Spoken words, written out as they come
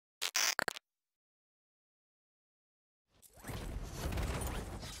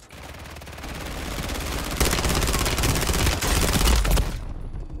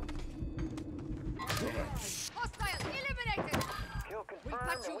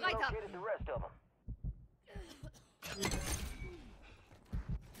Located the rest of them.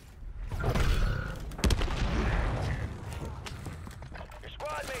 Your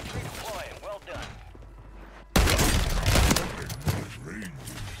squad mates redeploying. Well done.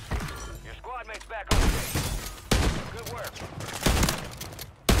 Your squad mates back on station. Good work.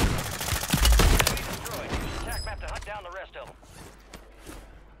 Enemy destroyed. Use the attack map to hunt down the rest of them.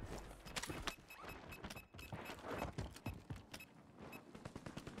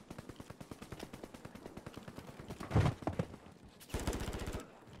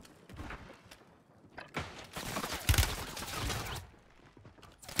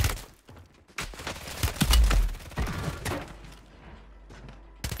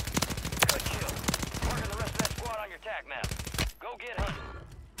 Attack map. Go get hunting.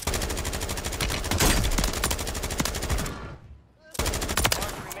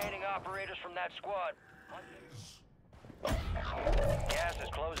 Mark remaining operators from that squad. Gas is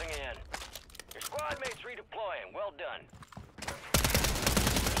closing in. Your squad mates redeploying. Well done.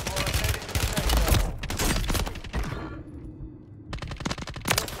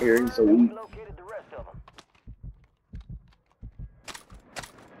 Hearing so weak. Located the rest of them.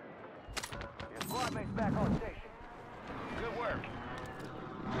 Your squad mates back on station. Good work.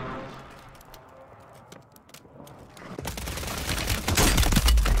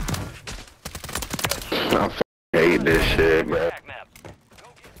 I f hate this shit, bro. Enemy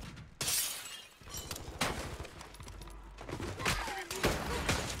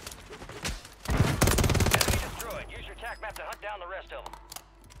destroyed. Use your attack map to hunt down the rest of them.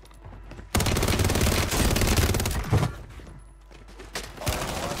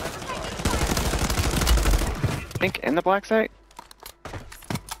 Pink in the black site?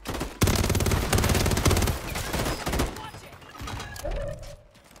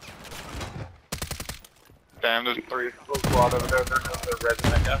 Damn, there's 3 full squad over there. They're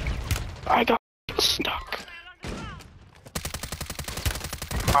resident, yeah. I got stuck.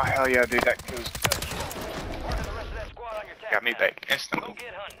 Oh, hell yeah, dude, that goes. Got me back instantly.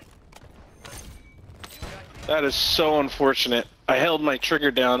 That is so unfortunate. I held my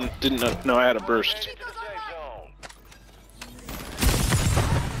trigger down, didn't know I had a burst.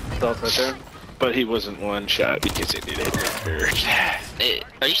 Stuff right there. But he wasn't one shot because it didn't hit me first. Hey,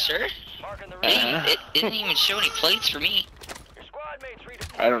 are you sure? It didn't even show any plates for me.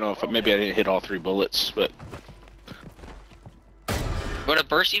 I don't know if maybe I didn't hit all 3 bullets, but Would a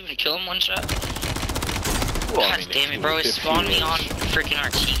burst even kill him one shot? well, God damn it, bro! It spawned me on freaking our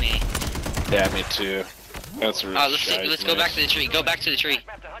teammate. Yeah, me too. That's really let's go back to the tree. Go back to the tree.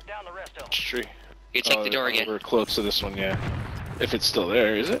 tree. You take the door again. We're close to this one, yeah. If it's still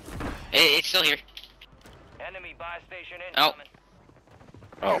there, is it? It's still here. Enemy buy station Oh.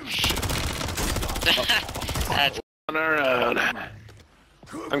 Oh shit. That's On our own.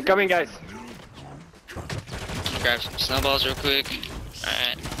 I'm coming, guys. grab some snowballs real quick.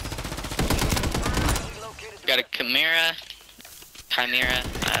 Alright. Got a Chimera,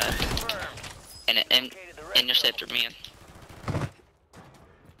 and an Interceptor, man.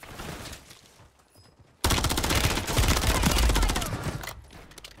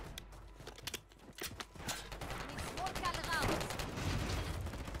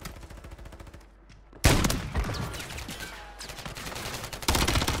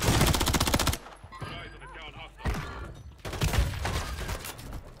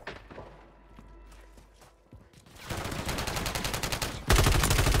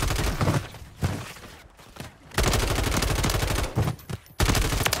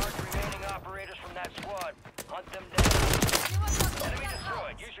 Hunt them down. Enemy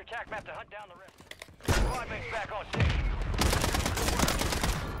destroyed. Use your attack map to hunt down the rest. Squad mates back on station.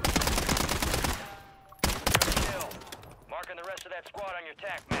 Good kill. Marking the rest of that squad on your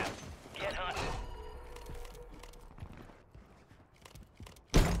attack map. Get hunting.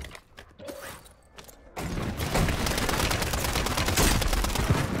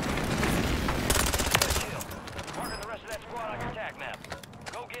 Good kill. Marking the rest of that squad on your attack map.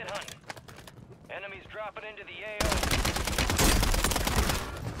 Go get hunting. Enemies dropping into the AO.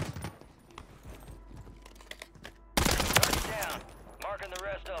 Target down. Marking the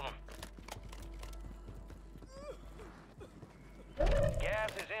rest of them.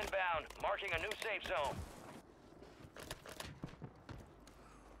 Gas is inbound. Marking a new safe zone.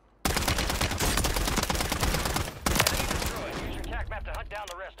 Enemy destroyed. Use your attack map to hunt down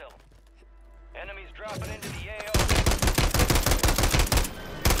the rest of them. Enemies dropping into the AO.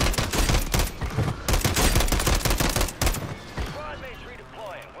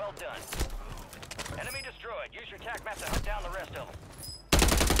 Well done. Enemy destroyed. Use your attack map to hunt down the rest of them.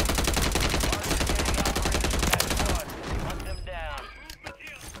 Hunt them down.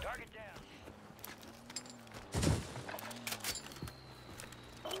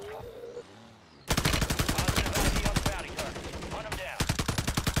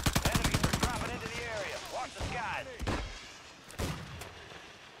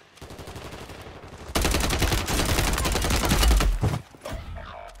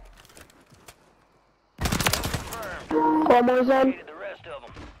 on warzone? Located the rest of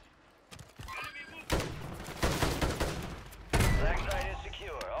them. Backside is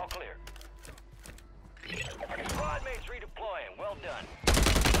secure. All clear. Squad mates redeploying. Well done.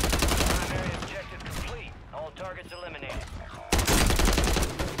 Primary objective complete. All targets eliminated.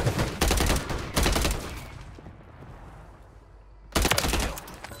 Chill.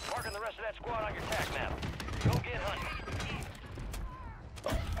 Marking the rest of that squad on your tac map. Go get hunting.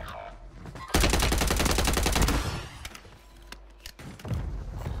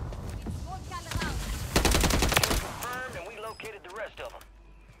 Confirmed, and we located the rest of them.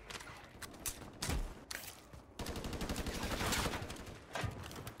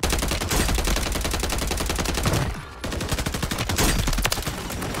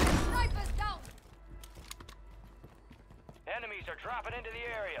 Enemies are dropping into the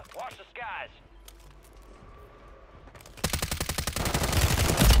area. Watch the skies.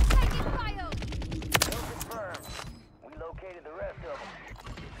 Kill confirmed. We located the rest of them.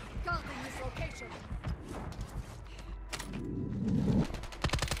 Guarding this location.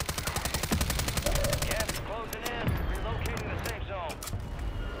 Gas is closing in. Relocating the safe zone.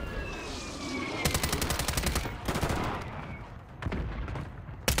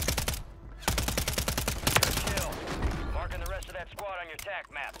 Good kill. Marking the rest of that squad on your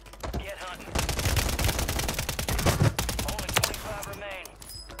tac map. Get hunting. Only 25 remain.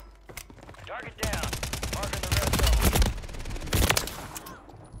 Target down. Marking the rest of them.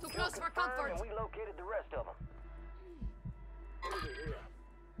 Too close for comfort. And we located the rest of them.